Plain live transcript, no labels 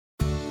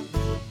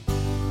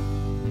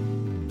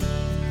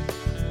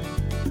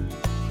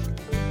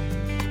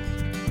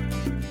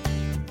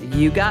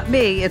You got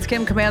me. It's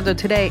Kim Komando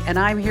today, and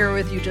I'm here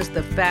with you just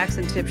the facts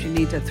and tips you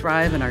need to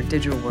thrive in our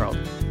digital world.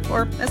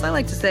 Or, as I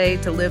like to say,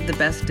 to live the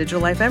best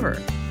digital life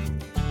ever.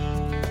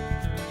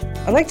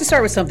 I'd like to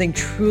start with something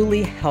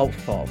truly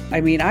helpful. I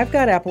mean, I've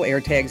got Apple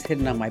AirTags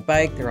hidden on my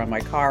bike, they're on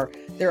my car,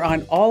 they're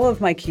on all of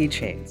my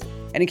keychains.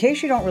 And in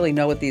case you don't really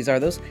know what these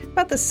are, those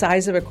about the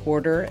size of a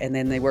quarter, and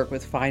then they work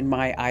with Find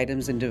My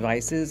items and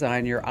devices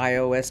on your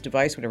iOS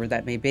device, whatever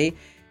that may be.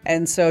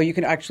 And so you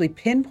can actually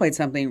pinpoint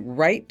something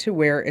right to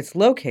where it's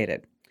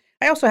located.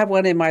 I also have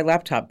one in my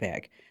laptop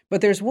bag.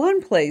 But there's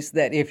one place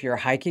that if you're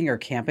hiking or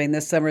camping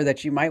this summer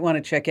that you might want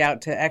to check out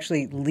to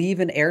actually leave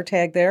an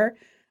AirTag there.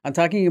 I'm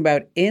talking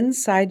about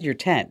inside your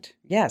tent.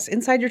 Yes,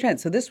 inside your tent.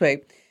 So this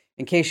way,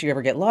 in case you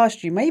ever get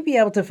lost, you might be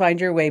able to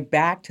find your way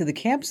back to the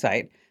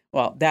campsite.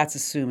 Well, that's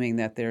assuming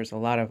that there's a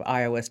lot of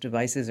iOS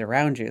devices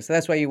around you. So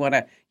that's why you want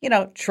to,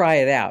 try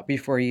it out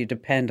before you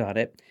depend on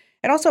it.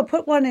 And also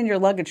put one in your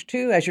luggage,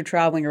 too, as you're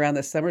traveling around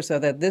this summer so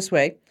that this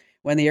way,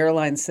 when the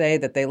airlines say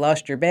that they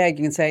lost your bag,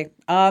 you can say,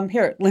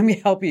 here, let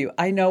me help you.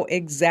 I know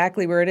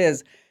exactly where it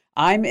is.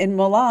 I'm in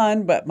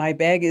Milan, but my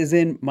bag is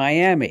in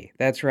Miami.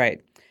 That's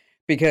right.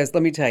 Because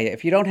let me tell you,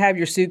 if you don't have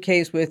your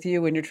suitcase with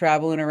you when you're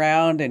traveling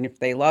around and if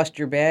they lost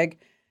your bag,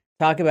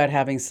 talk about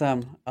having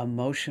some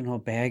emotional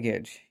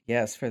baggage.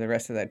 Yes, for the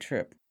rest of that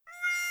trip.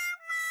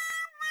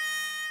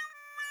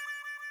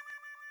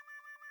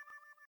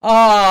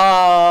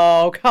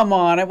 Oh, come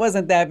on. It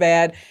wasn't that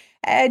bad.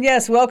 And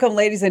yes, welcome,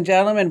 ladies and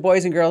gentlemen,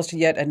 boys and girls, to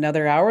yet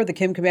another hour of the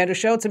Kim Komando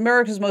Show. It's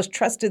America's most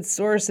trusted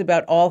source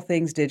about all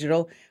things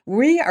digital.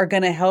 We are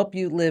going to help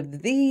you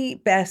live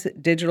the best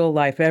digital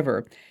life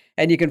ever.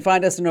 And you can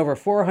find us in over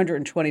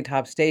 420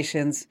 top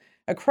stations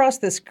across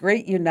this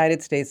great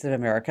United States of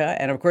America.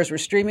 And of course, we're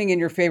streaming in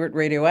your favorite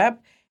radio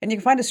app. And you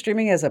can find us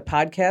streaming as a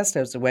podcast,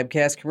 as a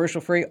webcast,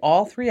 commercial-free,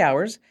 all 3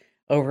 hours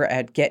over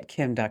at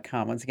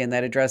getkim.com. Once again,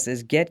 that address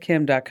is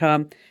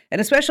getkim.com.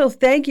 And a special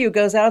thank you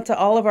goes out to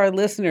all of our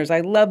listeners. I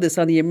love this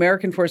on the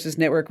American Forces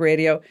Network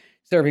Radio,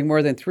 serving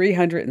more than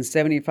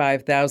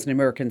 375,000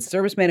 American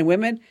servicemen and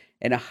women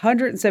in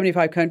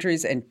 175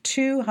 countries and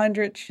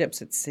 200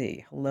 ships at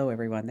sea. Hello,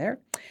 everyone there.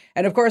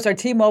 And of course, our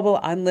T-Mobile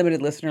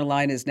Unlimited listener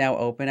line is now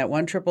open at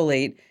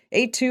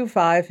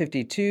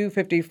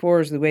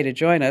 1-888-825-5254 is the way to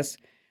join us.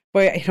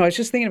 Boy, I was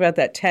just thinking about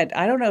that tent.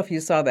 I don't know if you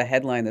saw the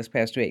headline this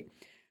past week,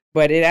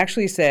 but it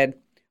actually said,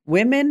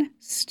 women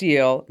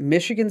steal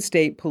Michigan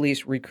State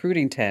Police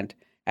recruiting tent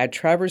at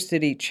Traverse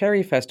City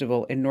Cherry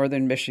Festival in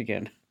northern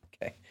Michigan.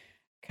 Okay.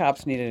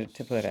 Cops needed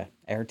to put an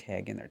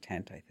AirTag in their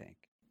tent, I think.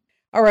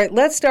 All right,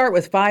 let's start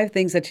with 5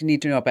 things that you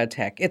need to know about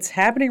tech. It's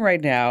happening right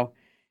now.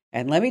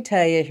 And let me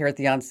tell you here at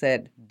the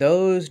onset,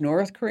 those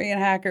North Korean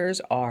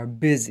hackers are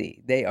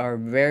busy. They are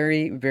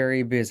very,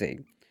 very busy.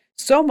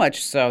 So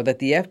much so that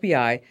the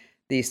FBI,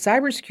 the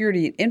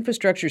Cybersecurity and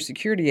Infrastructure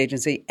Security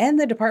Agency, and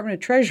the Department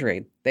of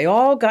Treasury, they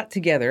all got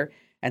together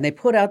and they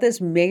put out this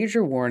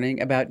major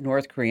warning about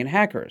North Korean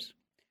hackers.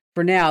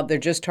 For now, they're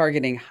just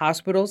targeting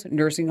hospitals,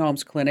 nursing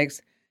homes,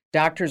 clinics,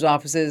 doctors'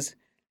 offices,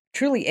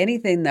 truly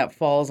anything that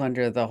falls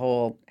under the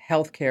whole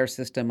healthcare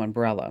system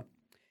umbrella.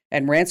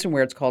 And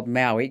ransomware, it's called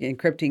Maui,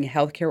 encrypting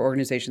healthcare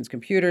organizations'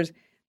 computers.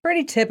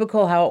 Pretty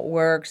typical how it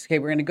works. Okay,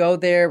 we're going to go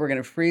there. We're going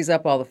to freeze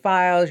up all the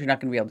files. You're not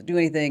going to be able to do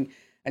anything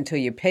until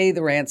you pay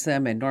the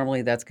ransom, and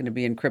normally that's going to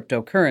be in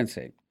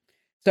cryptocurrency.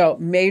 So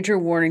major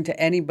warning to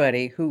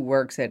anybody who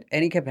works at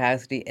any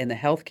capacity in the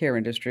healthcare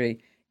industry.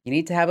 You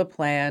need to have a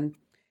plan.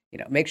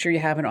 Make sure you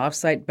have an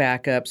offsite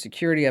backup,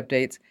 security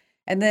updates,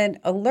 and then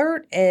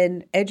alert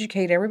and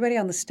educate everybody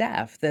on the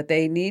staff that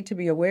they need to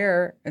be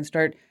aware and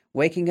start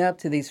waking up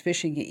to these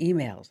phishing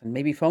emails and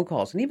maybe phone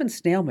calls and even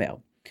snail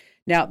mail.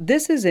 Now,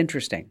 this is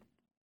interesting.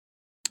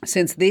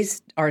 Since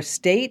these are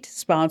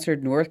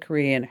state-sponsored North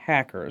Korean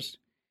hackers,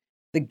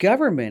 the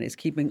government is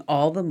keeping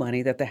all the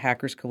money that the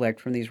hackers collect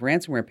from these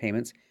ransomware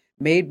payments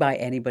made by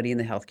anybody in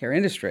the healthcare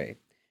industry.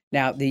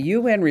 Now, the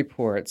UN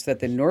reports that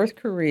the North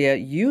Korea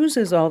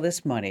uses all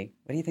this money.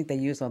 What do you think they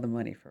use all the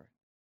money for?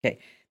 Okay,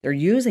 they're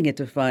using it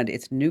to fund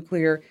its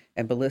nuclear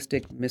and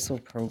ballistic missile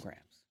programs.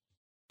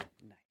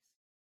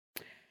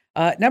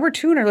 Nice. Number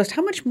 2 on our list,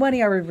 how much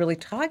money are we really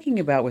talking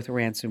about with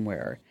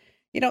ransomware?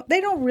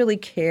 They don't really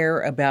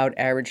care about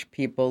average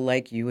people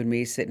like you and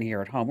me sitting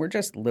here at home. We're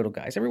just little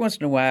guys. Every once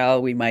in a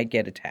while, we might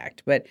get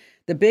attacked. But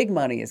the big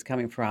money is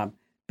coming from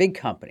big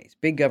companies,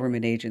 big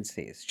government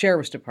agencies,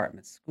 sheriff's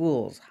departments,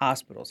 schools,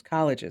 hospitals,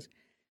 colleges.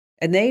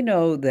 And they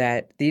know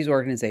that these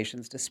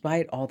organizations,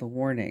 despite all the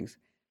warnings,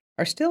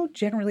 are still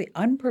generally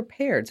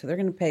unprepared. So they're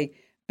going to pay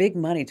big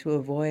money to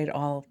avoid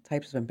all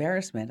types of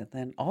embarrassment and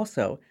then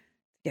also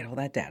get all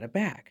that data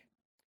back.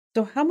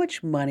 So how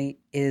much money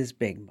is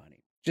big money?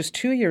 Just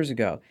 2 years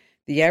ago,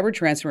 the average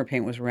ransomware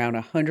payment was around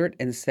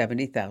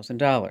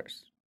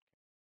 $170,000.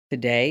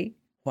 Today,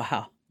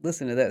 wow,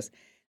 listen to this.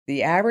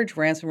 The average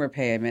ransomware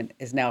payment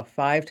is now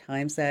 5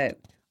 times that,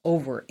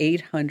 over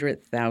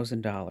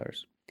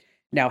 $800,000.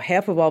 Now,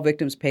 half of all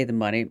victims pay the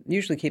money,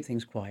 usually keep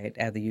things quiet,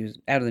 out of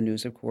the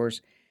news, of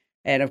course,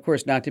 and of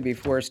course, not to be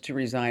forced to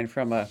resign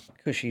from a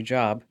cushy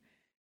job.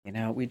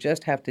 We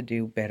just have to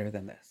do better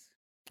than this.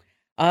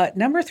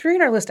 Number 3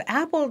 on our list,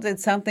 Apple did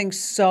something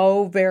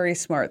so very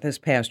smart this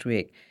past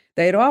week.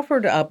 They had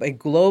offered up a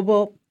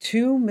global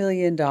 $2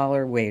 million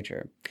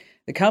wager.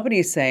 The company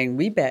is saying,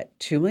 we bet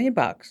 $2 million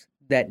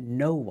that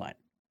no one,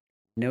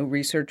 no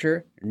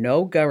researcher,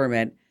 no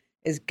government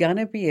is going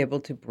to be able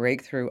to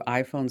break through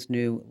iPhone's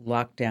new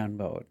lockdown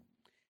mode.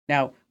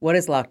 Now, what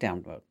is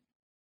lockdown mode?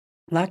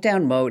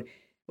 Lockdown mode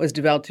was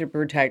developed to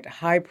protect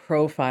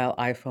high-profile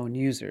iPhone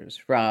users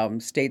from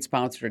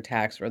state-sponsored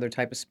attacks or other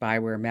type of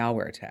spyware,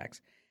 malware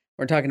attacks.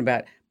 We're talking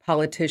about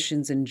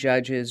politicians and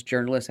judges,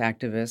 journalists,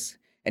 activists.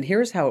 And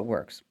here's how it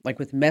works. Like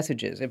with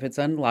messages, if it's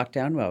on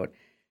lockdown mode,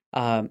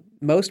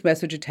 most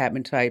message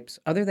attachment types,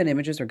 other than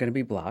images, are going to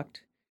be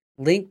blocked.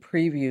 Link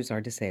previews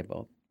are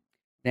disabled.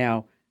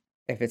 Now,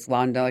 if it's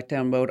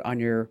lockdown mode on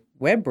your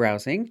web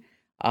browsing,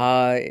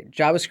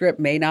 JavaScript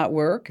may not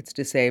work. It's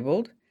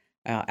disabled.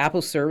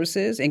 Apple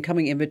services,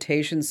 incoming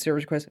invitations,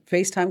 service requests,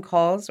 FaceTime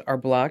calls are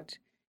blocked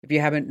if you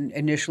haven't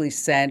initially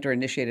sent or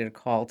initiated a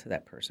call to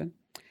that person.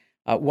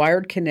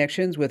 Wired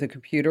connections with a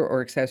computer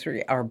or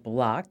accessory are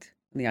blocked.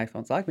 The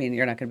iPhone's locked, meaning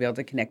you're not going to be able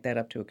to connect that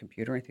up to a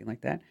computer or anything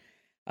like that.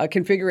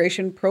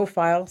 Configuration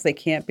profiles, they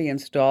can't be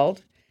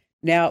installed.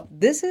 Now,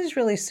 this is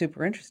really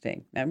super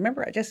interesting. Now,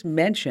 remember, I just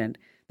mentioned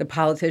the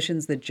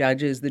politicians, the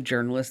judges, the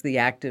journalists, the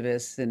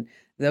activists, and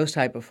those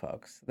type of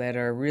folks that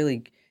are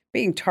really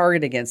being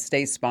targeted against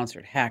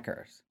state-sponsored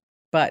hackers.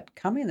 But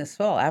coming this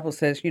fall, Apple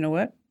says, you know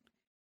what?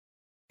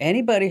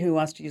 Anybody who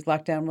wants to use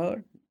lockdown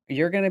mode,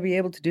 you're going to be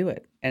able to do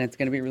it. And it's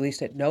going to be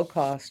released at no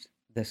cost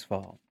this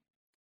fall.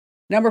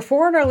 Number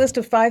 4 on our list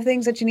of 5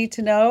 things that you need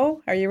to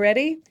know. Are you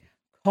ready?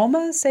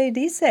 Como se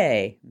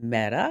dice,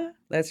 Meta?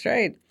 That's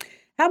right.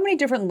 How many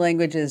different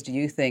languages do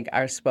you think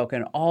are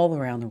spoken all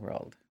around the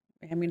world?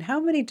 I mean, how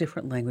many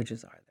different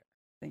languages are there?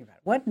 Think about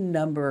it. What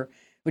number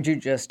would you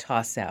just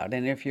toss out?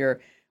 And if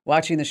you're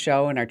watching the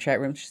show in our chat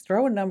room, just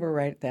throw a number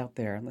right out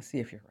there and let's see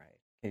if you're right.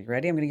 Okay, you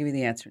ready? I'm going to give you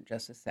the answer in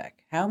just a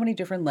sec. How many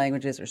different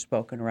languages are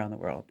spoken around the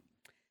world?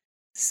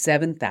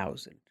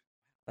 7,000.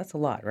 That's a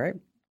lot, right?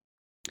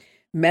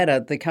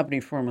 Meta, the company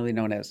formerly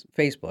known as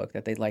Facebook,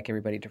 that they'd like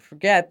everybody to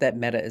forget that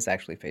Meta is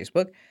actually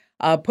Facebook,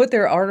 put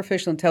their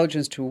artificial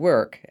intelligence to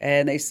work.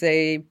 And they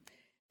say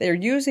they're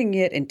using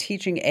it and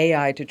teaching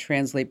AI to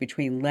translate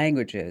between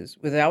languages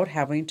without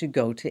having to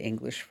go to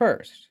English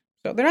first.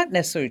 So they're not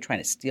necessarily trying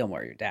to steal more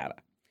of your data.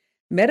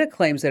 Meta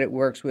claims that it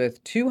works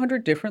with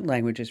 200 different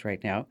languages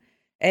right now,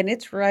 and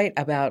it's right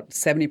about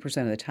 70%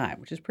 of the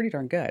time, which is pretty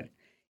darn good.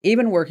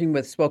 Even working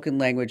with spoken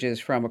languages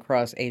from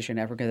across Asia and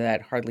Africa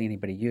that hardly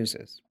anybody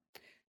uses.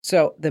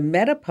 So the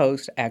Meta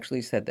post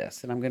actually said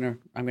this, and I'm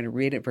gonna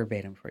read it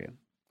verbatim for you.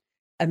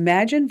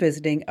 Imagine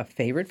visiting a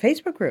favorite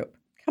Facebook group,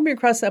 coming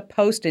across a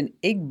post in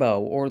Igbo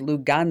or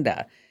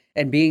Luganda,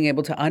 and being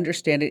able to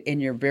understand it in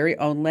your very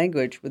own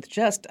language with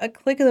just a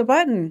click of the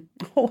button.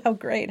 Oh, how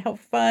great, how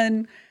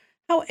fun,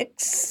 how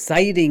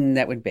exciting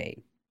that would be.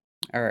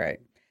 All right.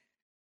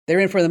 They're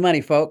in for the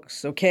money,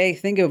 folks, okay?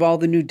 Think of all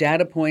the new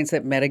data points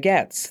that Meta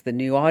gets, the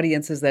new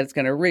audiences that it's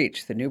going to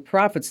reach, the new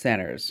profit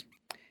centers,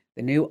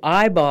 the new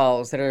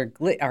eyeballs that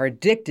are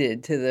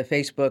addicted to the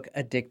Facebook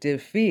addictive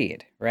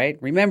feed, right?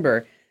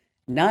 Remember,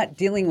 not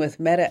dealing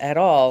with Meta at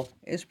all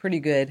is pretty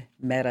good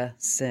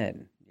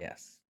meta-sin,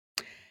 yes.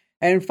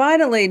 And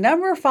finally,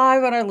 number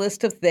 5 on our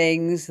list of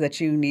things that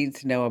you need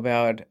to know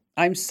about.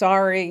 I'm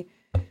sorry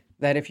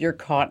that if you're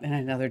caught in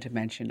another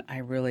dimension, I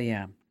really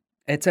am.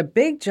 It's a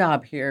big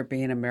job here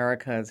being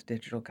America's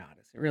digital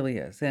goddess. It really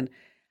is. And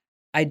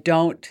I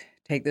don't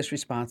take this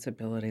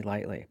responsibility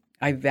lightly.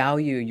 I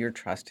value your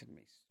trust in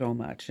me so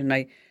much. And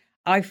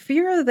I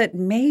fear that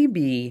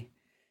maybe,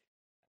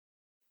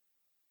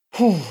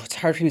 it's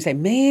hard for me to say,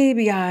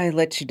 maybe I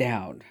let you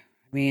down.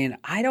 I mean,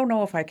 I don't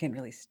know if I can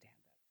really stand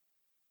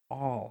that at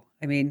all.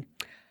 I mean,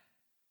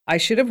 I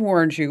should have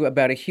warned you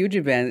about a huge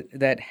event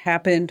that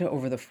happened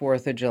over the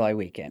 4th of July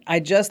weekend. I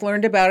just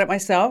learned about it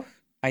myself.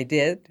 I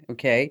did,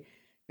 okay?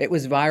 It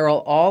was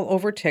viral all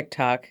over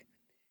TikTok.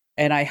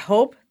 And I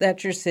hope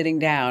that you're sitting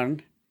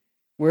down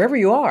wherever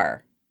you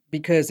are,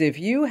 because if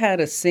you had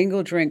a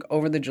single drink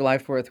over the July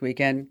 4th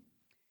weekend,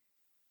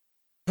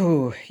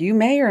 you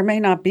may or may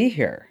not be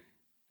here.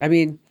 I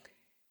mean,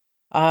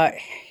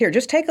 here,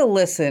 just take a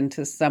listen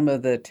to some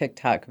of the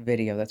TikTok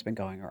video that's been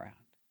going around.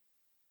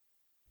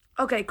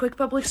 Okay, quick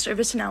public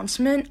service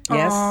announcement.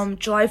 Yes.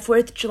 July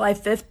 4th, July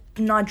 5th,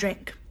 do not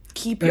drink.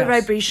 Keep your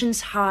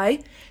vibrations high.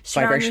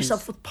 Surround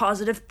yourself with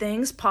positive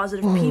things,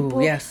 positive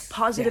people,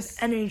 positive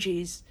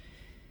energies.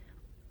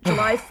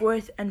 July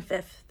 4th and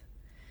 5th.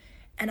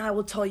 And I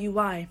will tell you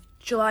why.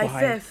 July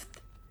 5th,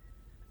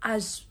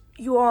 as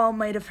you all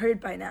might have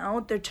heard by now,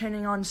 they're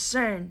turning on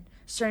CERN.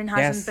 CERN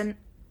hasn't been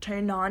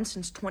turned on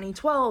since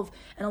 2012.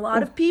 And a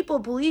lot of people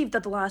believe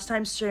that the last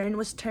time CERN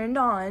was turned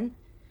on,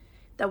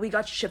 that we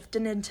got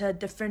shifted into a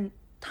different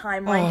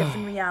timeline,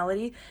 different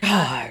reality.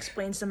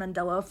 Explains the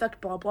Mandela effect,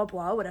 blah, blah,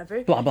 blah,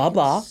 whatever. Blah, blah,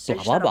 blah.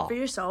 Search blah, that blah, up for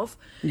yourself.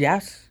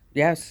 Yes.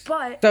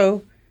 But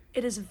so,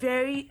 it is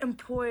very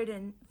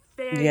important,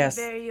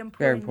 very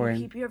important.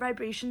 You keep your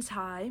vibrations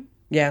high.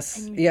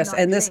 Yes, yes.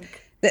 And this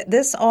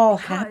all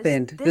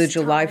happened the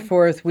July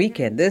 4th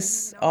weekend.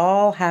 This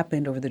all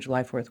happened over the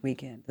July 4th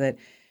weekend. That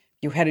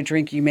you had a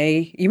drink, we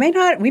may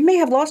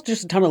have lost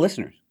just a ton of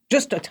listeners,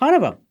 just a ton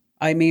of them.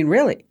 I mean,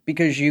 really,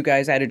 because you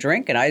guys had a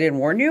drink and I didn't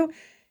warn you,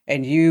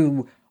 and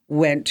you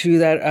went to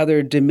that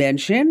other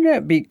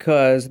dimension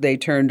because they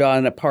turned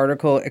on a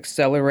particle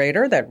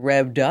accelerator that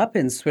revved up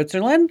in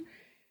Switzerland.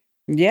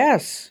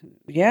 Yes,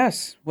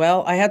 yes.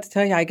 Well, I have to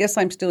tell you, I guess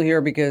I'm still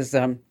here because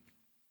I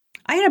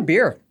had a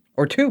beer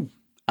or two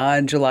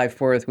on July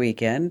 4th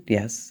weekend.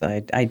 Yes,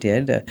 I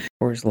did.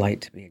 Coors Light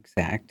to be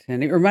exact.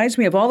 And it reminds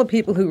me of all the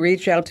people who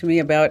reach out to me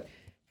about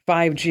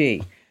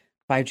 5G.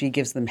 5G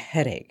gives them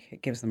headache.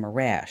 It gives them a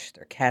rash.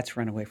 Their cats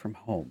run away from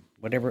home,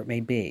 whatever it may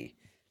be.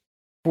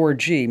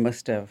 4G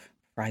must have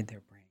fried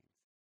their brains.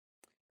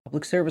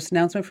 Public service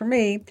announcement for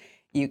me.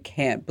 You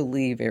can't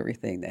believe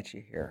everything that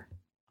you hear.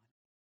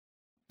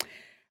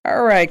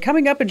 All right,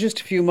 coming up in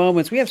just a few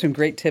moments, we have some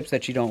great tips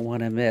that you don't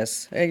want to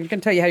miss. I'm going to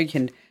tell you how you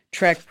can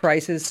track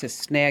prices to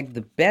snag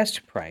the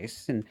best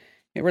price, and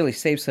it really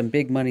saves some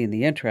big money in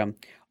the interim.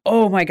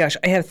 Oh my gosh,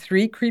 I have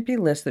 3 creepy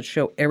lists that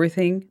show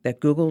everything that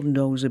Google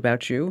knows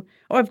about you.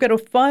 Oh, I've got a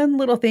fun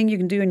little thing you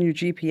can do in your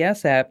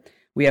GPS app.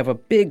 We have a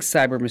big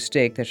cyber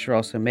mistake that you're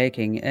also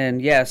making.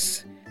 And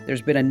yes,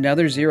 there's been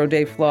another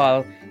 0-day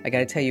flaw. I got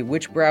to tell you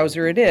which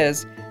browser it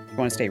is. You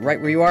want to stay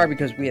right where you are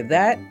because we have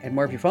that and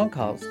more of your phone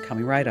calls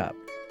coming right up.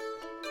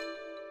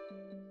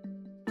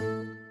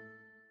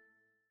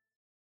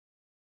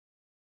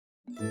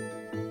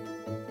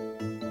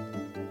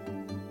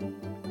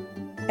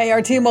 Hey,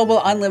 our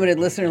T-Mobile Unlimited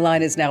listener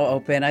line is now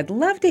open. I'd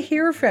love to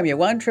hear from you.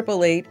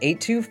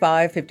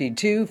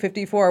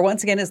 1-888-825-5254.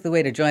 Once again, is the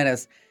way to join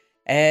us.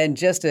 And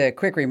just a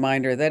quick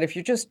reminder that if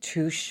you're just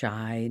too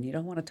shy and you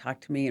don't want to talk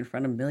to me in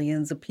front of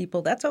millions of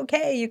people, that's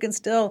okay. You can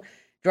still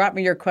drop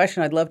me your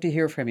question. I'd love to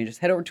hear from you. Just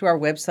head over to our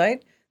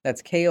website.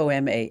 That's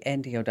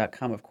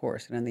KOMANDO.com, of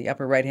course. And in the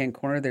upper right-hand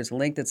corner, there's a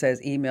link that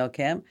says Email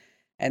Kim.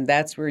 And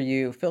that's where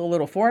you fill a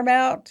little form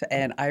out,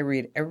 and I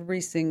read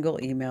every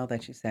single email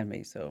that you send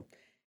me. So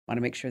I want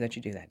to make sure that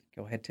you do that.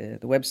 Go ahead to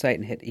the website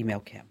and hit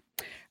Email Kim.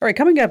 All right,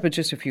 coming up in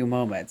just a few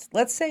moments,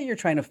 let's say you're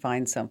trying to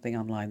find something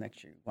online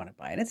that you want to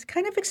buy, and it's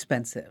kind of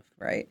expensive,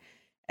 right?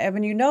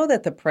 And you know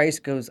that the price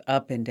goes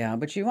up and down,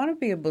 but you want to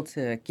be able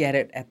to get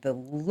it at the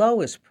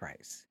lowest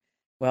price.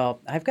 Well,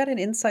 I've got an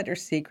insider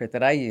secret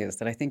that I use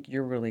that I think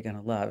you're really going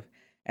to love.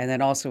 And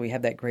then also we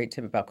have that great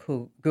tip about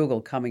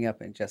Google coming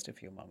up in just a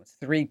few moments.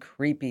 3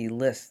 creepy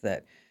lists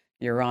that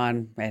you're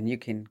on, and you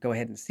can go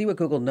ahead and see what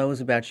Google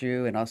knows about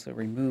you and also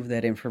remove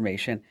that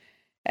information.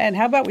 And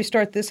how about we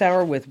start this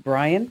hour with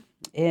Brian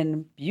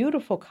in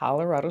beautiful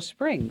Colorado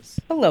Springs.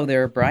 Hello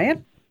there,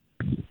 Brian.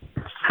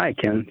 Hi,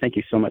 Kim. Thank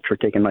you so much for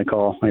taking my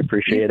call. I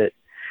appreciate it.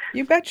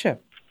 You betcha.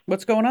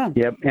 What's going on?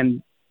 Yep.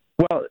 And,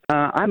 well,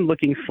 I'm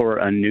looking for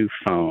a new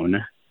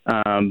phone,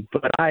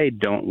 but I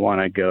don't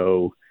want to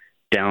go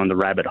down the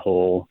rabbit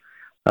hole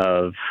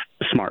of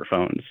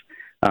smartphones.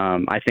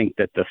 I think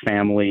that the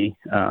family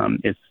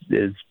is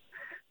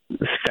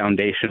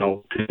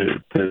foundational to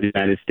the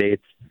United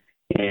States,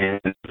 and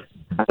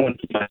I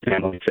want to keep my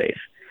family safe.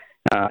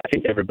 I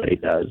think everybody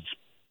does.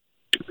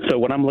 So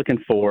what I'm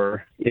looking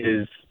for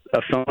is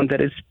a phone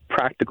that is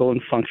practical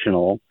and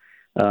functional,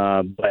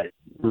 but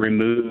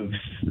removes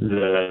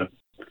the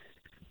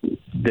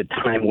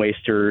time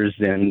wasters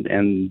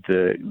and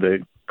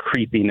the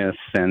creepiness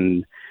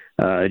and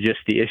just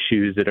the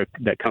issues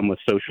that come with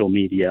social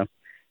media.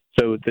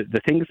 So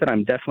the things that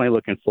I'm definitely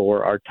looking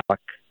for are talk,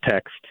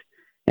 text,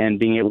 and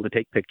being able to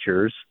take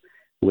pictures,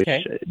 which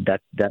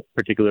that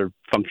particular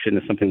function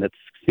is something that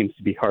seems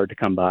to be hard to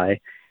come by.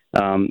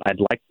 I'd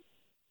like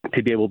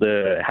to be able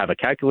to have a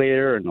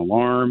calculator, an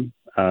alarm,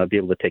 be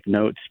able to take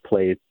notes,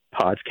 play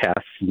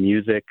podcasts,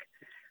 music.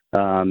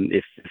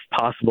 If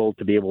possible,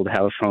 to be able to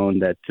have a phone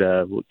that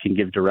can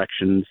give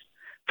directions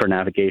for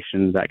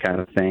navigation, that kind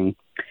of thing.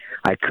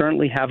 I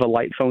currently have a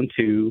light phone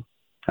too.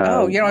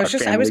 I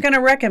was going to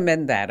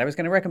recommend that. I was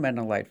going to recommend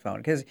a light phone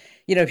because,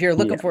 if you're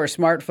looking for a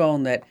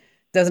smartphone that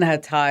doesn't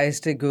have ties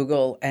to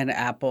Google and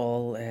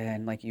Apple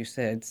and, like you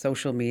said,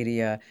 social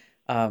media.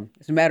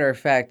 As a matter of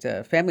fact,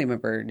 a family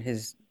member,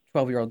 his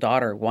 12-year-old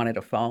daughter wanted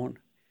a phone.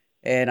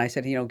 And I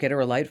said, get her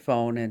a light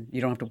phone and you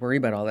don't have to worry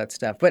about all that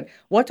stuff. But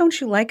what don't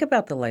you like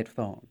about the light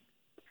phone?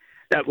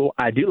 Well,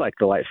 I do like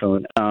the light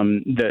phone.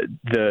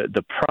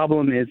 The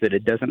problem is that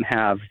it doesn't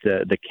have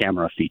the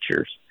camera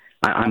features.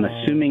 I'm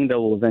assuming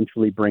they'll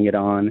eventually bring it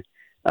on.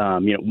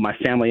 My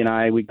family and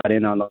I, we got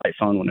in on the light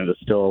phone when it was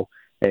still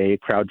a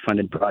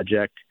crowd-funded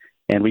project,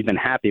 and we've been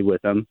happy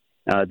with them.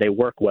 They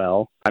work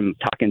well. I'm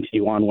talking to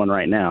you on one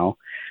right now.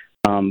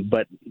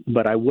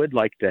 But I would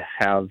like to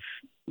have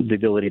the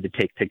ability to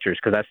take pictures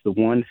because that's the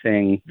one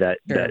thing that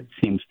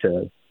seems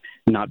to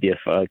not be a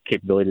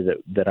capability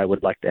that I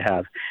would like to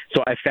have.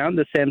 So I found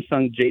the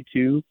Samsung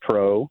J2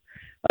 Pro,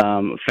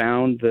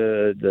 found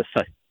the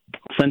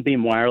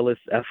Sunbeam Wireless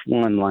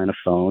F1 line of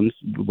phones.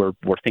 We're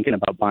thinking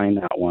about buying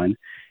that one.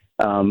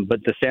 But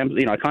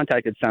I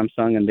contacted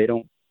Samsung and they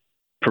don't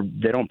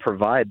they don't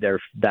provide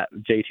that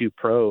J2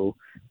 Pro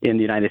in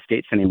the United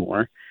States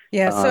anymore.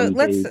 Yeah,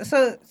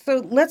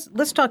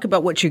 let's talk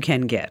about what you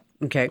can get,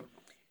 okay?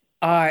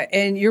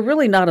 And you're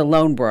really not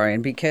alone,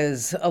 Brian,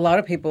 because a lot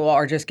of people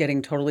are just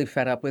getting totally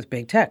fed up with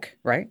big tech,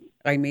 right?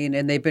 I mean,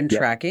 and they've been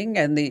tracking,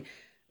 and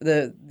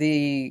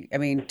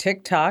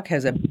TikTok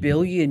has 1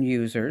 billion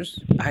users.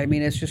 I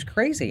mean, it's just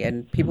crazy,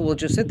 and people will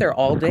just sit there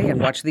all day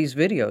and watch these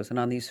videos and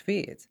on these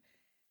feeds.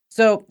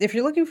 So if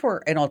you're looking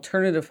for an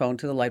alternative phone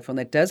to the Light phone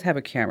that does have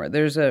a camera,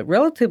 there's a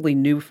relatively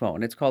new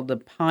phone. It's called the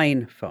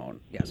Pine phone.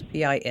 Yes,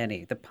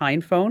 Pine, the Pine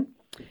phone.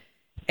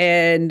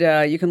 And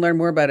you can learn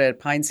more about it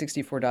at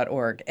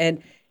pine64.org.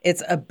 And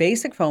it's a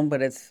basic phone,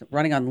 but it's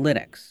running on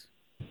Linux.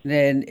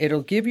 And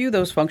it'll give you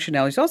those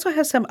functionalities. It also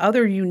has some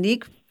other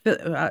unique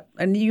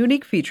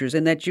features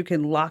in that you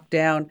can lock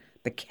down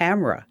the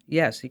camera.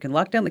 Yes, you can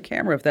lock down the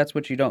camera if that's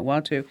what you don't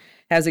want to. It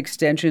has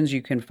extensions.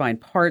 You can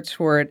find parts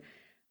for it.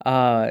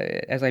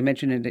 As I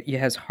mentioned, it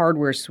has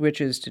hardware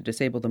switches to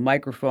disable the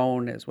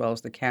microphone, as well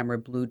as the camera,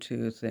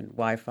 Bluetooth, and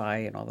Wi-Fi,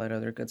 and all that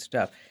other good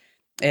stuff.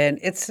 And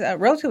it's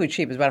relatively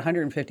cheap. It's about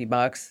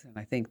 $150, and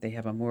I think they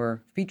have a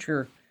more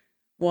feature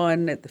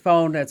one at the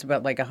phone that's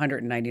about like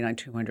 $199,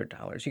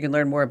 $200. You can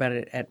learn more about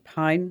it at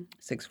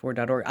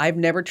pine64.org. I've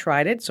never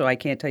tried it, so I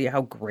can't tell you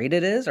how great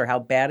it is or how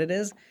bad it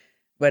is.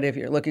 But if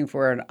you're looking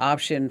for an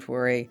option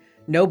for a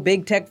no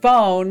big tech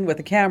phone with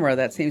a camera,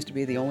 that seems to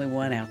be the only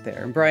one out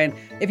there. And Brian,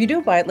 if you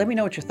do buy it, let me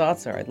know what your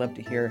thoughts are. I'd love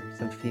to hear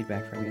some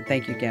feedback from you. And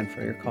thank you again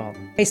for your call.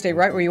 Hey, stay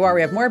right where you are.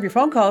 We have more of your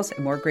phone calls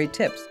and more great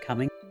tips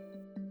coming.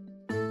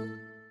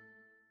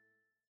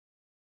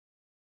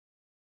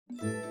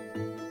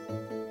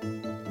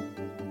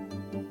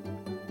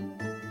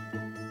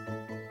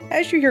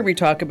 As you hear me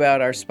talk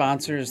about our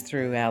sponsors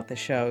throughout the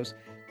shows,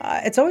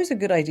 it's always a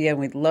good idea, and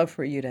we'd love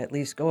for you to at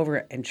least go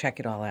over and check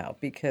it all out,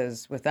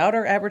 because without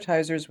our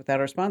advertisers, without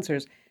our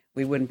sponsors,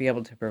 we wouldn't be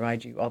able to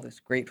provide you all this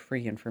great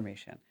free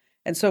information.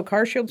 And so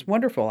CarShield's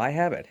wonderful. I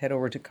have it. Head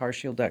over to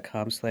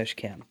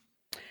carshield.com/Kim.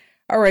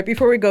 All right,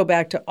 before we go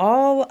back to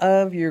all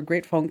of your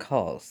great phone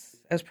calls,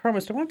 as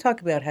promised, I want to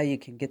talk about how you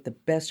can get the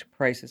best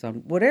prices on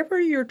whatever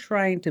you're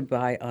trying to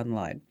buy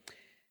online.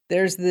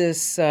 There's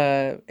this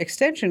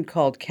extension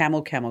called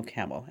Camel.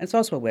 It's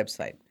also a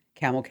website,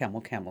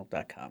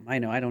 camelcamelcamel.com. I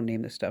know, I don't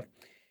name this stuff.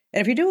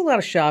 And if you do a lot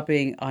of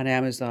shopping on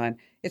Amazon,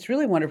 it's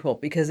really wonderful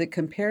because it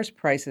compares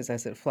prices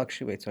as it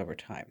fluctuates over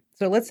time.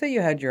 So let's say you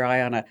had your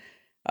eye on a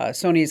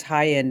Sony's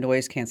high-end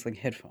noise-canceling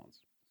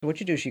headphones. So what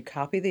you do is you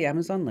copy the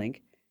Amazon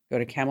link, go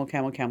to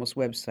Camel's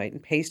website,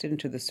 and paste it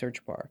into the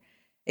search bar.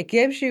 It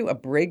gives you a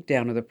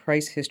breakdown of the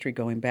price history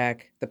going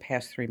back the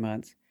past 3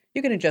 months.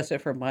 You can adjust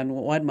it for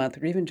 1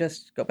 month, or even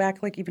just go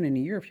back like even in a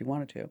year if you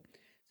wanted to.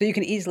 So you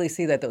can easily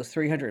see that those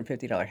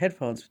 $350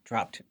 headphones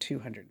dropped to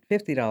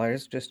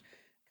 $250 just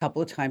a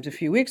couple of times a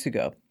few weeks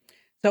ago.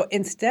 So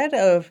instead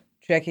of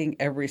checking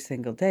every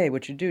single day,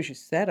 what you do is you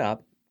set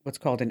up what's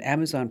called an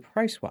Amazon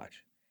Price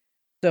Watch.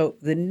 So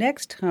the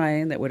next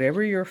time that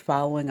whatever you're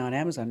following on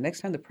Amazon,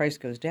 next time the price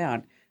goes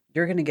down,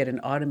 you're going to get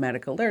an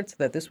automatic alert so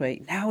that this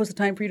way, now is the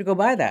time for you to go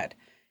buy that.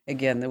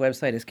 Again, the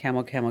website is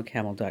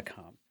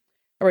camelcamelcamel.com.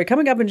 All right,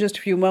 coming up in just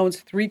a few moments,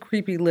 3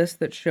 creepy lists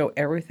that show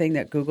everything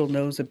that Google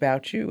knows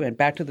about you. And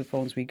back to the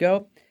phones we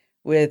go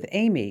with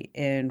Amy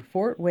in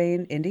Fort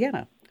Wayne,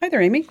 Indiana. Hi there,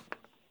 Amy.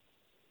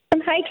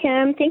 Hi,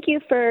 Kim. Thank you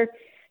for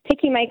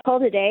taking my call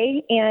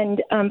today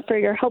and for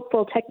your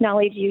helpful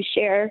technology you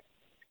share.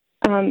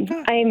 I'm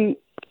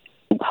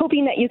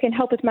hoping that you can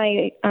help with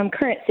my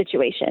current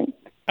situation.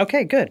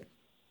 Okay, good.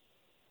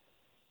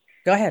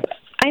 Go ahead.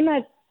 I'm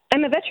a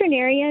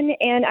veterinarian,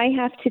 and I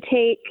have to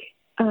take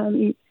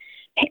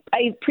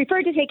I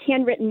prefer to take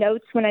handwritten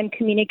notes when I'm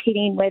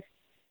communicating with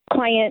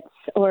clients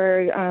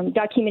or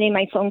documenting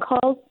my phone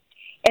calls.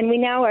 And we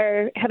now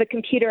have a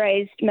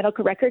computerized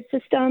medical record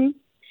system.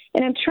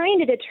 And I'm trying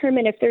to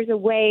determine if there's a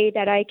way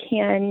that I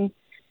can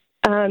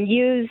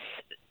use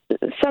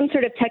some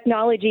sort of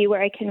technology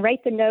where I can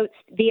write the notes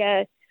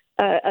via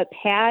a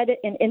pad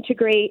and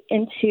integrate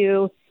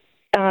into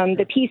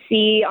the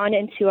PC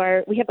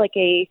we have like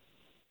a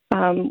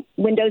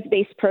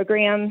Windows-based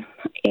program,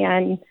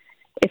 and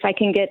if I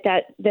can get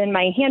that, then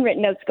my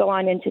handwritten notes go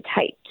on into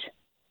typed.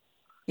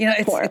 You know,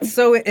 it's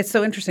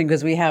so interesting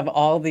because we have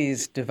all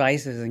these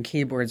devices and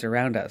keyboards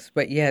around us,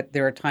 but yet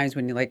there are times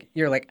when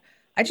you're like,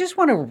 I just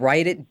want to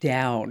write it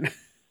down.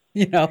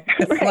 You know,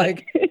 it's right.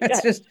 Like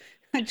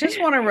I just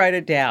want to write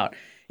it down.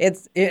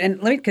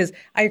 Because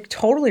I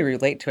totally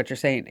relate to what you're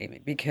saying,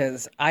 Amy,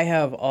 because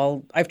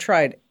I've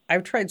tried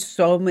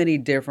so many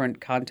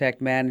different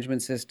contact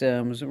management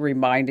systems,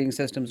 reminding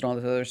systems, and all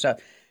this other stuff.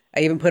 I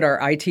even put our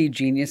IT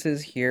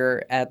geniuses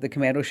here at the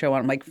Commando Show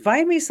on. I'm like,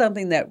 find me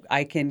something that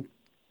I can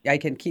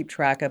keep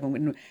track of. And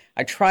when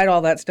I tried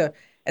all that stuff,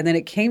 and then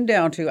it came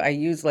down to I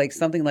use like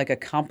something like a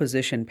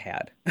composition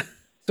pad.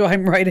 So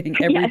I'm writing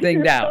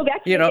everything down. Go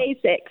back to the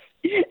basics.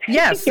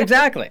 Yes,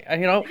 exactly.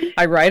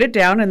 I write it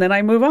down and then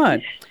I move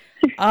on.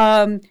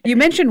 You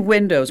mentioned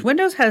Windows.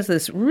 Windows has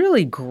this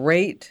really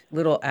great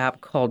little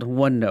app called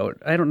OneNote.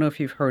 I don't know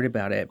if you've heard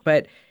about it,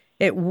 but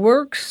it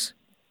works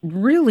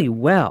really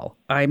well.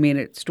 I mean,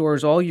 it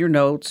stores all your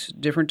notes,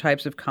 different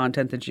types of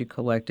content that you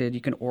collected.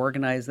 You can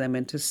organize them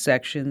into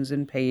sections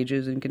and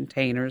pages and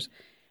containers.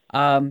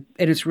 And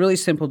it's really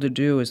simple to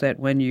do. Is that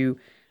when you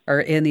are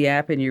in the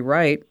app and you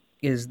write,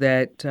 is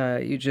that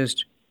you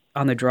just,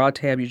 on the Draw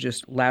tab, you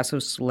just lasso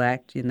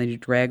select and then you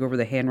drag over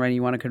the handwriting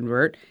you want to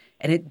convert.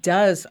 And it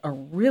does a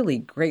really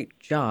great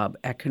job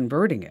at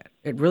converting it.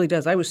 It really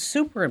does. I was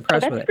super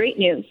impressed with it. That's great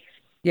news.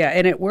 Yeah,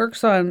 and it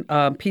works on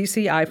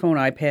PC, iPhone,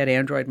 iPad,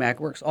 Android, Mac.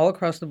 It works all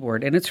across the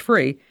board, and it's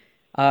free.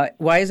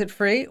 Why is it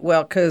free?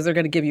 Well, because they're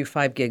going to give you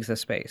 5 gigs of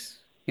space,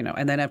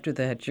 and then after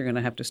that, you're going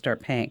to have to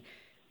start paying.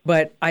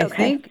 But I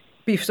think,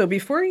 so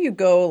before you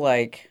go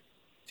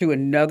to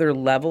another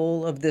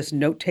level of this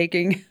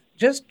note-taking,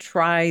 just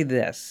try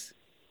this.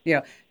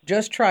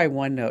 Just try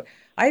OneNote.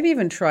 I've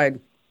even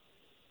tried,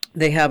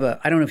 they have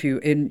I don't know if you,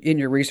 in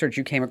your research,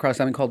 you came across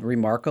something called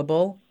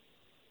Remarkable.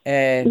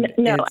 And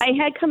no, I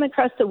had come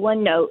across the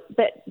OneNote,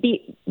 but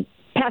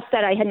past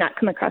that, I had not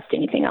come across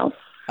anything else.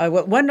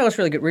 Well, OneNote's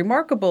really good.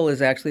 Remarkable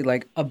is actually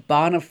like a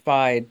bona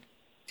fide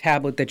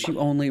tablet that you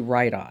only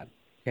write on.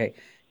 Okay,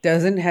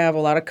 doesn't have a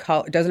lot of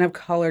color, doesn't have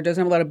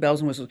a lot of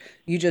bells and whistles.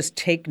 You just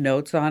take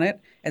notes on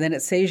it, and then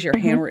it saves your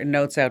handwritten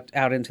notes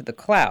out into the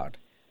cloud.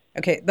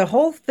 Okay, the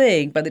whole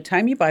thing. By the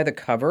time you buy the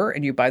cover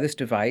and you buy this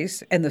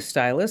device and the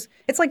stylus,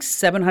 it's like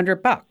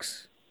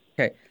 $700.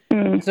 Okay.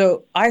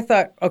 So I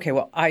thought, okay,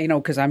 well,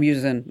 because I'm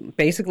using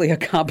basically a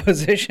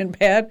composition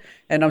pad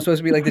and I'm supposed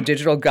to be like the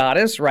digital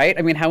goddess, right?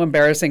 I mean, how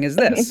embarrassing is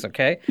this?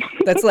 Okay.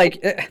 That's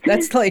like,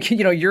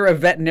 you're a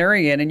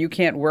veterinarian and you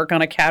can't work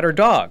on a cat or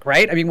dog,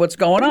 right? I mean, what's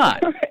going on?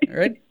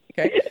 Right.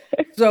 Okay.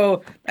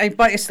 So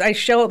I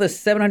shell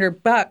this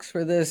 $700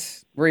 for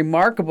this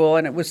Remarkable,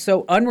 and it was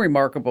so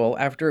unremarkable.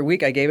 After a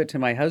week, I gave it to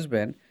my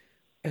husband,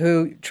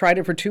 who tried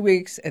it for 2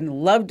 weeks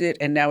and loved it,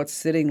 and now it's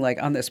sitting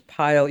like on this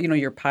pile,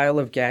 your pile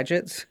of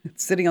gadgets.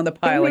 It's sitting on the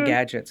pile of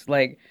gadgets.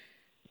 Like,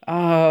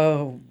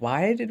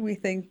 why did we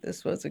think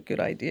this was a good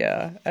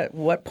idea? At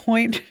what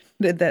point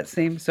did that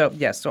seem? So,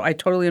 yes, so I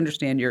totally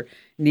understand your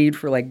need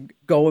for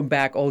going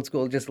back old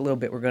school just a little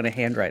bit. We're going to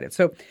handwrite it.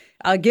 So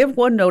I'll give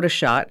OneNote a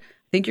shot.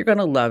 I think you're going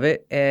to love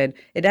it. And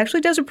it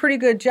actually does a pretty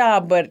good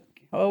job, but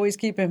always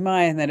keep in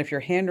mind that if your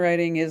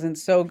handwriting isn't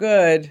so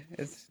good,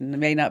 it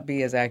may not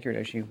be as accurate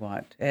as you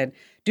want. And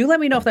do let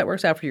me know if that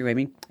works out for you,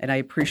 Amy, and I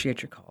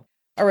appreciate your call.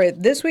 All right,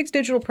 this week's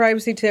digital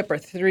privacy tip are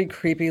 3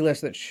 creepy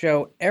lists that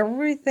show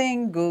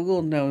everything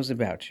Google knows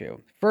about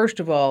you. First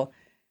of all,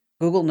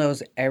 Google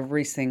knows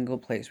every single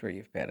place where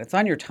you've been. It's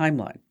on your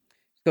timeline.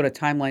 Go to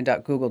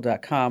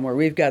timeline.google.com, where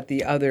we've got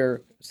the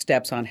other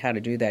steps on how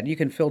to do that. You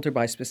can filter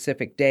by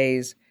specific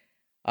days.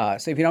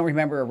 So if you don't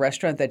remember a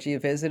restaurant that you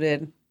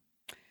visited,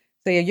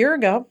 say a year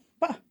ago,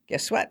 well,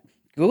 guess what?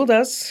 Google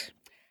does.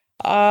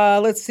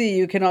 Let's see.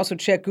 You can also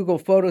check Google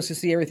Photos to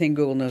see everything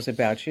Google knows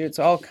about you. It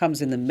all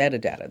comes in the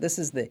metadata. This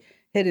is the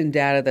hidden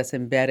data that's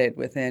embedded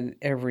within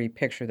every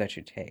picture that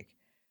you take.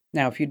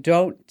 Now, if you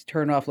don't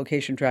turn off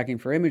location tracking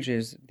for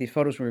images, the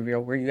photos will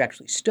reveal where you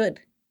actually stood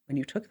when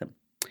you took them.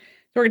 So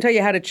we're going to tell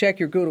you how to check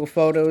your Google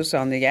Photos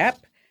on the app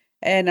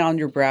and on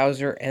your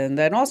browser. And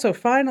then also,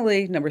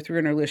 finally, number 3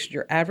 on our list,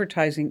 your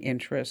advertising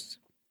interests.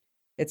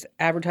 It's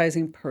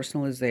advertising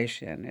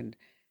personalization. And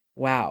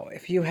wow,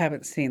 if you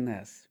haven't seen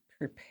this,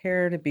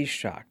 prepare to be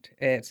shocked.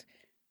 It's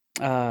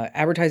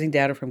advertising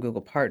data from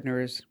Google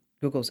partners,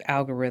 Google's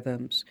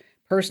algorithms,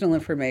 personal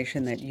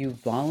information that you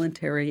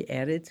voluntarily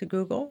added to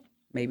Google.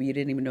 Maybe you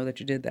didn't even know that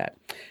you did that.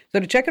 So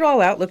to check it all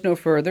out, look no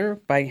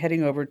further by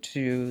heading over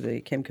to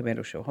the Kim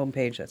Komando Show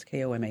homepage. That's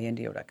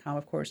KOMANDO.com,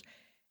 of course.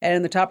 And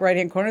in the top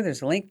right-hand corner,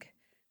 there's a link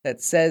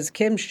that says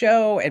Kim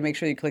Show, and make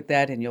sure you click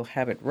that, and you'll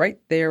have it right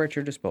there at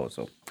your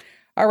disposal.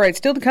 All right,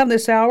 still to come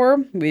this hour,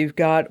 we've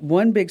got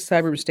one big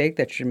cyber mistake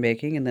that you're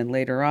making, and then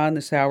later on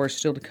this hour,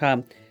 still to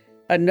come,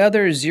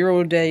 another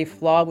 0-day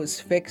flaw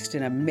was fixed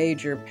in a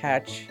major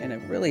patch in a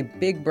really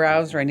big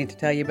browser I need to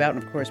tell you about.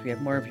 And of course, we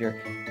have more of your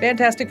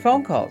fantastic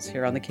phone calls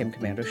here on the Kim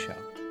Komando Show.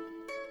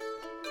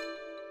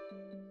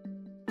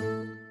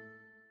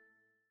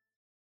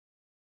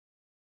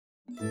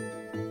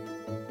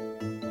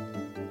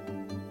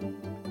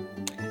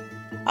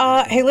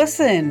 Hey,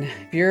 listen,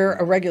 if you're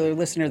a regular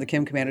listener of the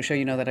Kim Komando Show,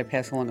 you know that I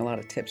pass along a lot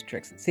of tips,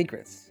 tricks, and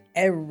secrets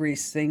every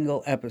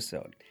single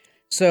episode.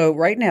 So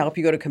right now, if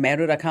you go to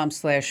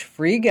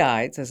komando.com/free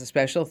guides, as a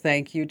special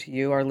thank you to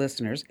you, our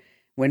listeners,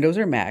 Windows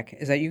or Mac,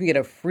 is that you can get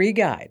a free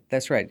guide.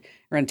 That's right.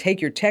 We're going to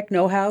take your tech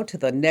know-how to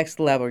the next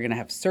level. We're going to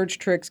have search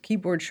tricks,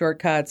 keyboard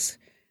shortcuts,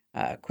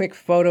 quick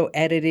photo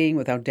editing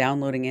without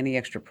downloading any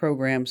extra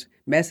programs,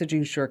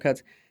 messaging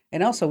shortcuts.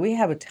 And also, we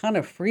have a ton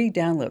of free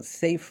downloads,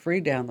 safe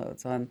free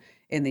downloads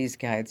in these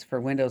guides for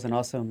Windows and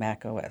also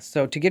Mac OS.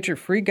 So to get your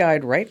free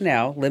guide right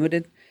now,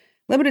 limited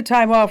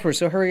time offer,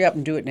 so hurry up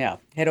and do it now.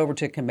 Head over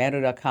to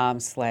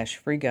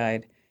komando.com/free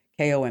guide,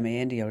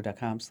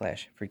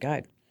 komando.com/free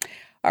guide.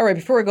 All right,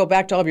 before we go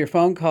back to all of your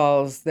phone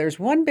calls, there's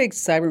one big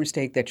cyber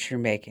mistake that you're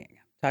making.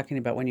 Talking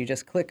about when you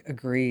just click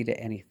agree to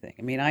anything.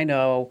 I mean, I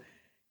know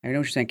I know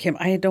what you're saying, Kim.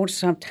 I don't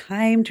have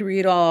time to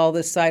read all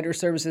the site or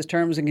services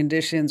terms and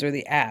conditions or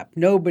the app.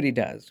 Nobody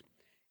does.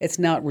 It's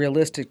not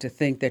realistic to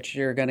think that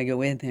you're going to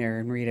go in there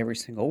and read every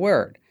single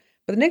word.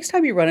 But the next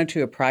time you run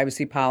into a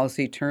privacy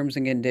policy, terms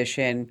and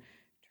condition,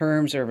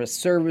 terms of a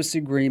service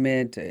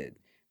agreement,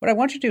 what I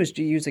want you to do is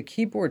to use a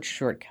keyboard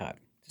shortcut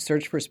to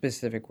search for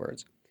specific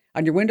words.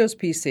 On your Windows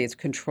PC, it's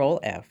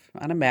Control F.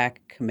 On a Mac,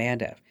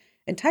 Command F.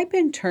 And type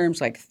in terms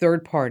like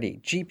third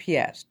party,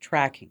 GPS,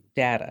 tracking,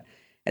 data.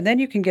 And then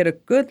you can get a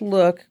quick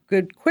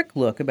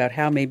look about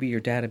how maybe your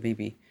data may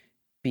be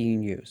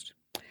being used.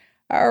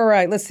 All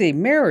right, let's see.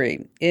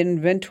 Mary in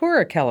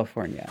Ventura,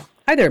 California.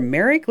 Hi there,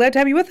 Mary. Glad to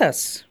have you with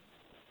us.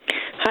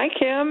 Hi,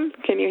 Kim.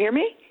 Can you hear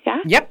me? Yeah?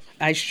 Yep,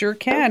 I sure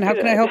can. How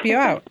can I help you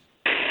out?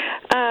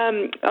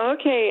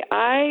 Okay,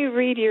 I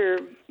read your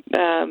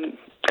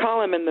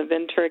column in the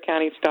Ventura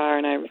County Star,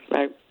 and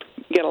I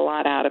get a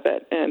lot out of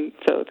it, and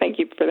so thank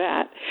you for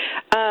that.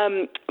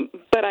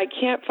 But I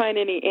can't find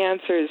any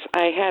answers.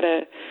 I had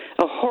a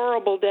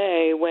horrible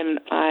day when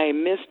I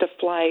missed a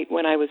flight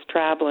when I was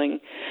traveling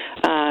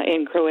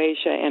in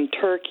Croatia and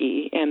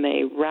Turkey, and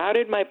they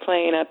routed my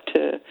plane up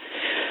to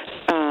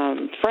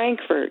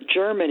Frankfurt,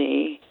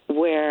 Germany,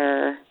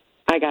 where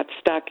I got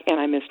stuck and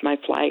I missed my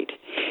flight.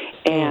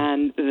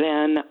 And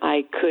then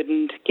I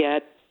couldn't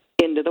get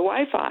into the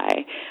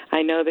Wi-Fi.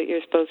 I know that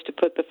you're supposed to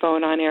put the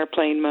phone on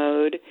airplane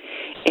mode,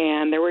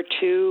 and there were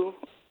 2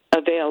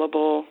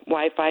 available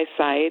Wi-Fi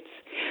sites,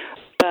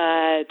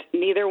 but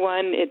neither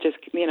one, it just,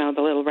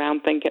 the little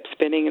round thing kept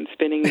spinning and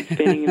spinning and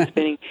spinning and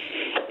spinning.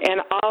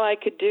 And all I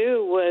could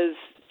do was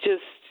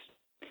just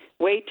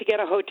wait to get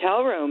a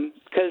hotel room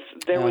because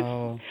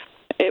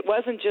it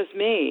wasn't just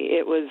me.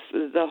 It was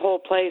the whole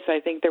place. I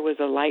think there was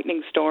a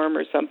lightning storm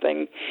or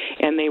something,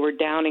 and they were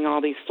downing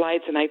all these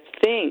flights, and I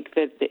think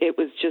that it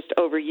was just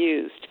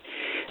overused.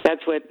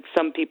 That's what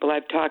some people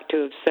I've talked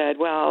to have said.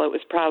 Well, it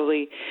was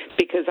probably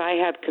because I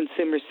have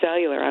consumer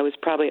cellular. I was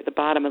probably at the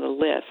bottom of the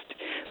list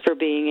for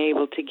being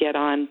able to get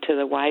on to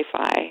the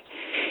Wi-Fi.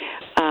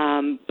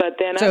 But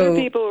then other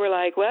people were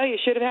like, well, you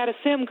should have had a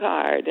SIM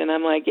card. And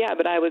I'm like, yeah,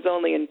 but I was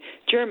only in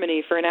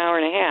Germany for an hour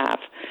and a half.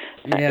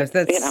 Yes,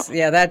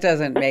 that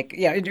doesn't make,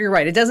 you're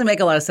right. It doesn't make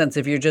a lot of sense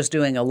if you're just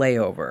doing a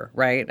layover,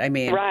 right? I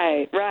mean,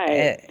 right.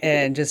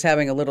 And just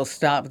having a little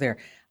stop there.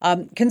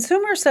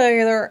 Consumer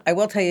cellular, I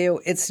will tell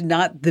you, it's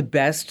not the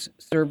best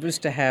service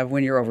to have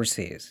when you're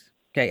overseas.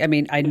 Okay. I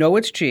mean, I know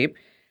it's cheap.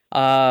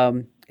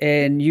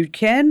 And you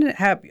can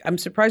have, I'm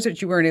surprised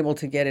that you weren't able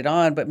to get it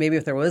on, but maybe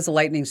if there was a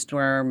lightning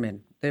storm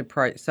and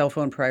the cell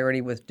phone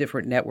priority with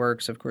different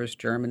networks, of course,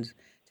 Germans,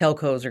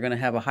 telcos are going to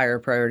have a higher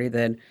priority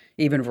than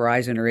even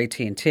Verizon or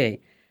AT&T.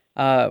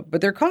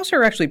 But their costs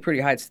are actually pretty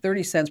high. It's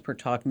 30 cents per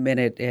talk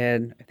minute,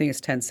 and I think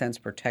it's 10 cents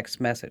per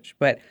text message.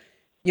 But,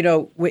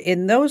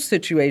 in those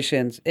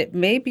situations, it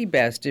may be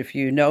best if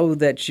you know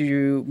that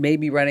you may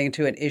be running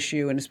into an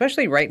issue, and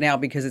especially right now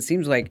because it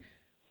seems like,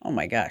 oh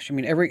my gosh, I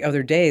mean, every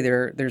other day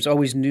there's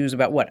always news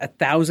about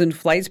 1,000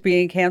 flights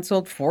being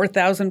canceled,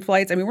 4,000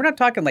 flights. I mean, we're not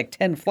talking like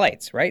 10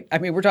 flights, right? I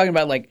mean, we're talking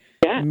about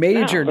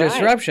major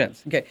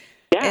disruptions. Okay.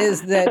 Yeah.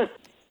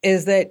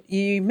 Is that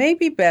you may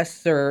be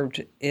best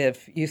served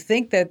if you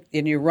think that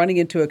and you're running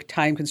into a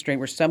time constraint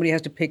where somebody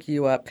has to pick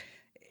you up,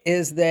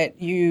 is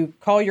that you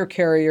call your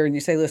carrier and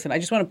you say, listen, I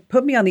just want to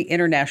put me on the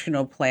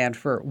international plan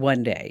for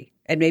one day.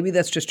 And maybe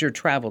that's just your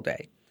travel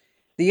day.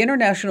 The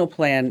international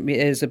plan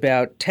is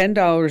about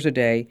 $10 a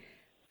day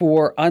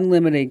for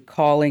unlimited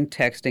calling,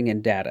 texting,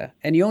 and data.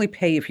 And you only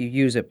pay if you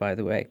use it, by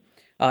the way.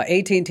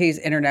 AT&T's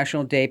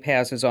International Day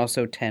Pass is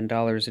also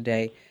 $10 a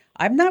day.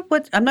 I'm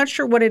not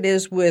sure what it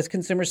is with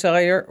Consumer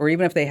Cellular, or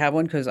even if they have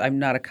one, because I'm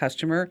not a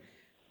customer.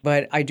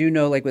 But I do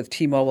know, like with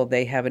T-Mobile,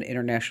 they have an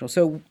international.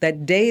 So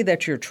that day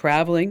that you're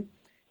traveling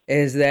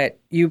is that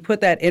you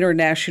put that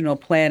international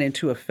plan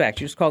into effect.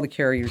 You just call the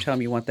carrier, you tell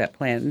them you want that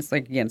plan. And it's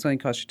like, again, it's only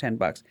cost you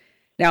 $10.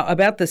 Now,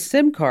 about the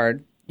SIM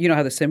card, you know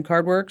how the SIM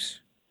card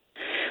works?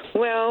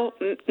 Well,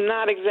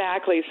 not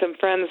exactly. Some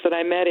friends that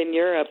I met in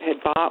Europe had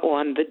bought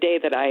one the day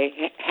that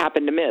I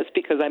happened to miss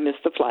because I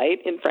missed the flight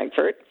in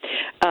Frankfurt.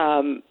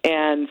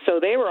 And so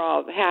they were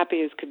all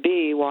happy as could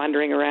be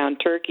wandering around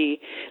Turkey.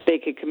 They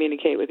could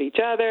communicate with each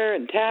other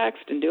and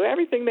text and do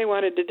everything they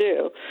wanted to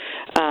do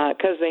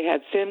because they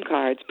had SIM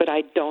cards. But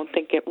I don't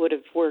think it would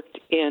have worked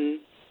in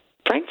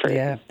Frankfurt.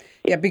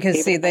 Yeah,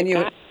 because see, then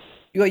you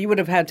would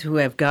have had to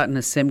have gotten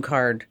a SIM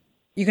card.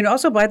 You can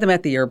also buy them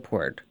at the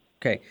airport.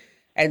 Okay.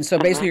 And so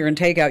basically you're going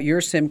to take out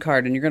your SIM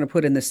card and you're going to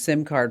put in the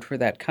SIM card for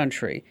that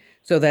country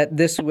so that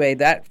this way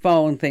that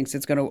phone thinks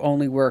it's going to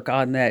only work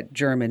on that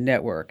German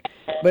network.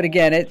 But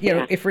again,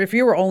 if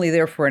you were only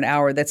there for an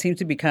hour, that seems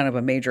to be kind of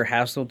a major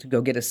hassle to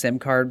go get a SIM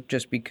card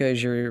just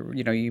because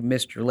you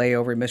missed your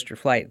layover, missed your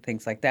flight,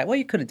 things like that. Well,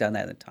 you could have done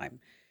that at the time,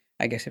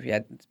 I guess, if you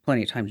had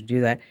plenty of time to do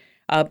that.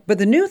 But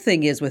the new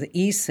thing is with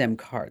eSIM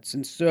cards.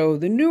 And so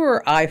the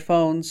newer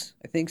iPhones,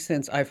 I think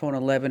since iPhone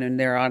 11 and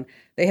thereon,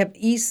 they have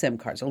eSIM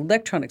cards,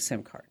 electronic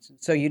SIM cards. And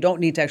so you don't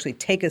need to actually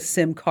take a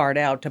SIM card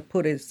out to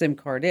put a SIM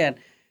card in,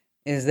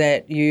 is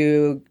that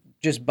you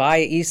just buy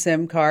an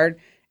eSIM card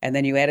and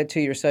then you add it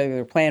to your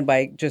cellular plan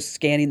by just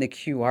scanning the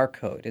QR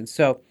code. And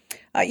so,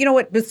 you know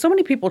what, with so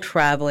many people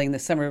traveling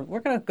this summer,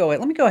 let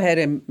me go ahead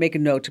and make a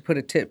note to put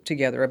a tip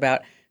together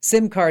about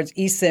SIM cards,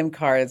 eSIM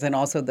cards, and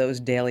also those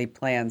daily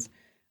plans,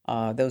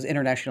 those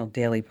international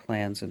daily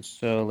plans. And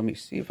so let me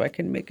see if I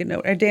can make a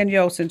note. And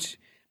Danielle, since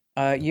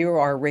you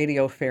are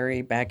Radio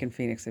Ferry back in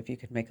Phoenix, if you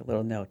could make a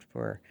little note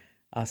for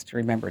us to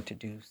remember to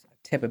do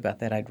a tip about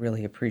that, I'd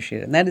really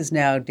appreciate it. And that is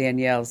now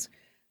Danielle's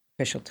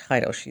official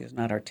title. She is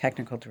not our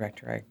technical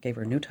director. I gave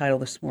her a new title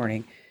this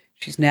morning.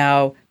 She's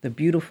now the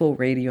beautiful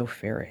Radio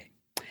Ferry.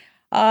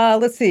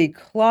 Let's see,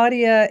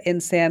 Claudia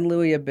in San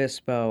Luis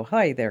Obispo.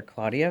 Hi there,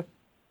 Claudia.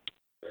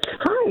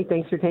 Hi,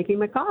 thanks for taking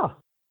my call.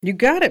 You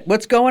got it.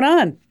 What's going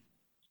on?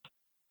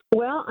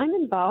 Well, I'm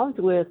involved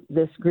with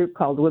this group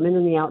called Women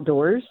in the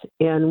Outdoors,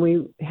 and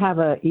we have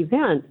an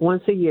event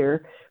once a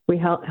year. We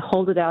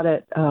hold it out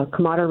at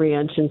Camada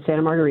Ranch in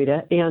Santa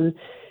Margarita, and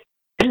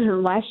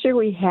last year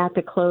we had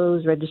to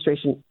close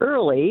registration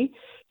early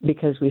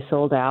because we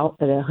sold out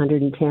at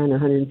 110,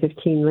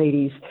 115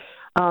 ladies.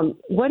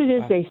 What it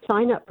is, they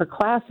sign up for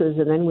classes,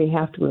 and then we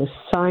have to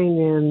assign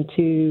them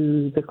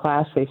to the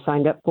class they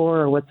signed up for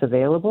or what's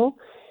available.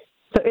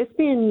 So it's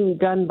being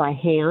done by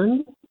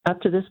hand up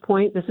to this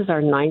point. This is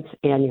our 9th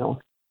annual.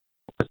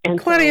 And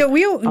Claudia,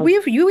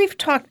 we've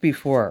talked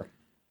before.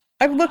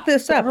 I've looked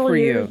this up for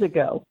you. Years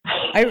ago.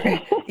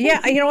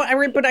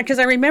 Because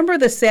I remember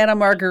the Santa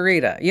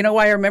Margarita. You know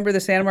why I remember the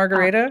Santa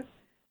Margarita?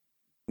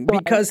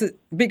 Because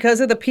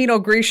of the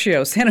Pinot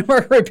Grigio, Santa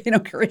Margarita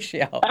Pinot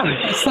Grigio.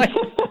 It's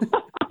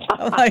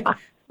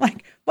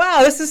like,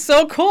 wow, this is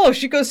so cool.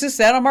 She goes to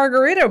Santa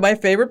Margarita, my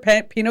favorite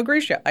Pinot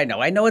Grigio.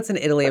 I know it's in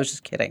Italy. I was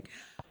just kidding.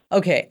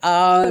 Okay.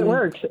 It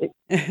works.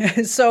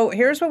 So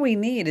here's what we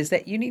need is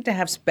that you need to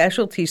have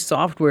specialty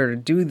software to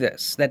do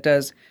this that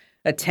does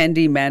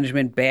attendee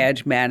management,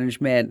 badge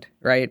management,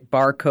 right?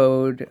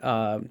 Barcode,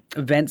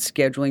 event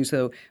scheduling,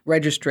 so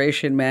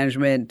registration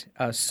management,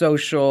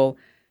 social,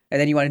 and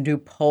then you want to do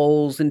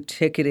polls and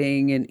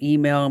ticketing and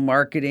email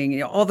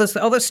marketing. All this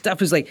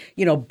stuff is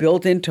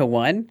built into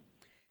one.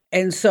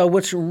 And so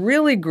what's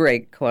really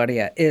great,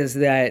 Claudia, is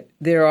that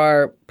there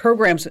are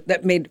programs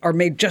that are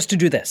made just to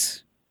do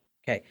this.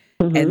 Okay.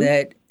 Mm-hmm.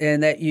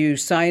 And that you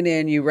sign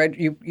in,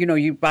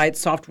 you buy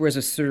software as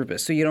a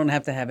service, so you don't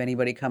have to have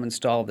anybody come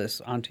install this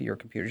onto your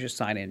computer. Just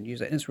sign in and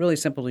use it. And it's really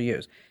simple to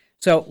use.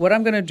 So what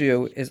I'm going to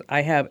do is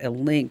I have a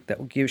link that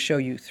will show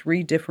you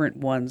three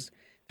different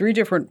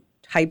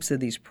types of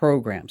these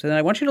programs, and then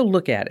I want you to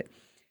look at it.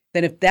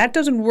 Then if that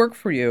doesn't work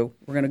for you,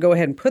 we're going to go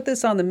ahead and put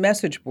this on the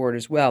message board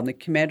as well in the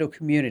Commando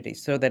community,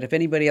 so that if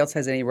anybody else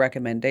has any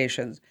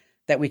recommendations,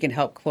 that we can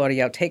help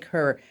Claudia out, take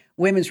her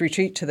women's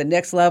retreat to the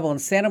next level in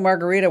Santa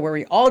Margarita, where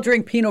we all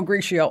drink Pinot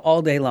Grigio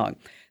all day long.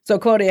 So,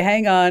 Claudia,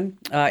 hang on.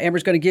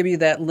 Amber's going to give you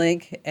that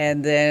link.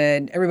 And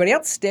then everybody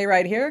else, stay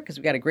right here because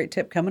we've got a great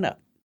tip coming up.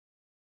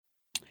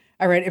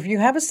 All right. If you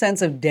have a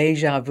sense of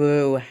deja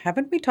vu,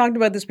 haven't we talked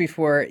about this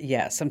before?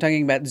 Yes. I'm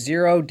talking about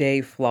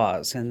 0-day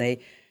flaws. And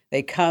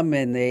they come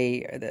and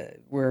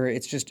where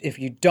it's just, if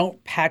you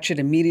don't patch it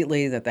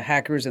immediately, that the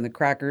hackers and the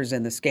crackers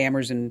and the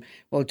scammers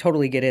will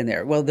totally get in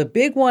there. Well, the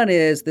big one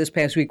is this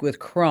past week with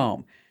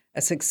Chrome.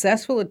 A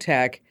successful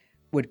attack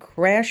would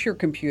crash your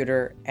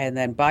computer and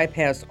then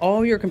bypass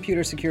all your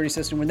computer security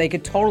system when they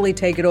could totally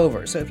take it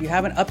over. So if you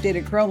haven't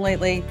updated Chrome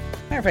lately,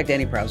 matter of fact,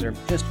 any browser,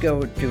 just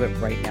go do it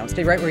right now.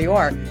 Stay right where you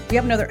are. We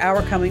have another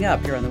hour coming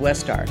up here on the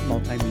Westar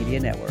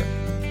Multimedia Network.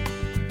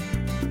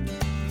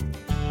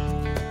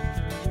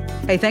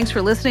 Hey, thanks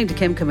for listening to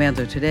Kim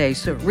Komando today.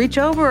 So reach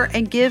over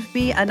and give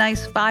me a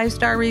nice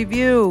 5-star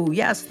review.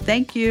 Yes,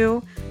 thank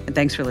you. And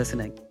thanks for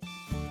listening.